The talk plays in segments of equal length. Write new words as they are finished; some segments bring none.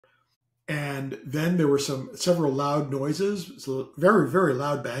And then there were several loud noises, so very, very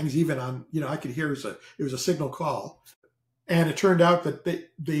loud bangs, even on, I could hear it was a signal call. And it turned out that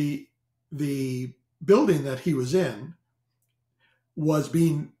the building that he was in was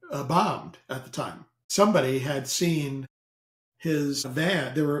being bombed at the time. Somebody had seen his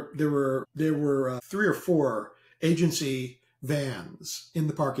van. There were 3 or 4 agency vans in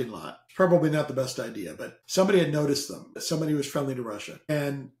the parking lot. Probably not the best idea, but somebody had noticed them. Somebody was friendly to Russia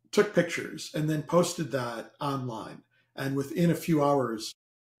and took pictures and then posted that online. And within a few hours,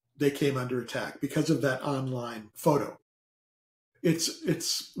 they came under attack because of that online photo.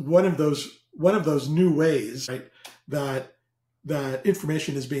 It's one of those new ways, right, that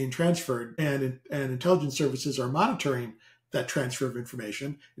information is being transferred, and intelligence services are monitoring that transfer of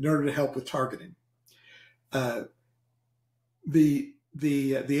information in order to help with targeting. The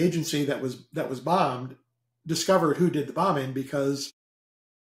agency that was bombed discovered who did the bombing because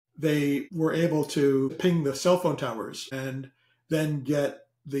they were able to ping the cell phone towers and then get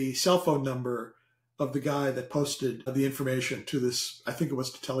the cell phone number of the guy that posted the information to this, I think it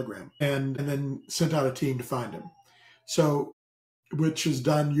was to Telegram, and then sent out a team to find him. So, which is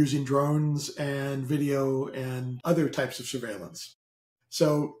done using drones and video and other types of surveillance.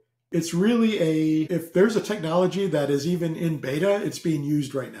 So it's really if there's a technology that is even in beta, it's being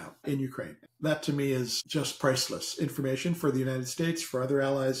used right now in Ukraine. That to me is just priceless information for the United States, for other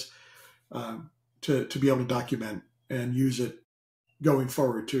allies, to be able to document and use it going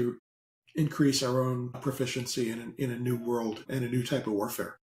forward to increase our own proficiency in a new world and a new type of warfare.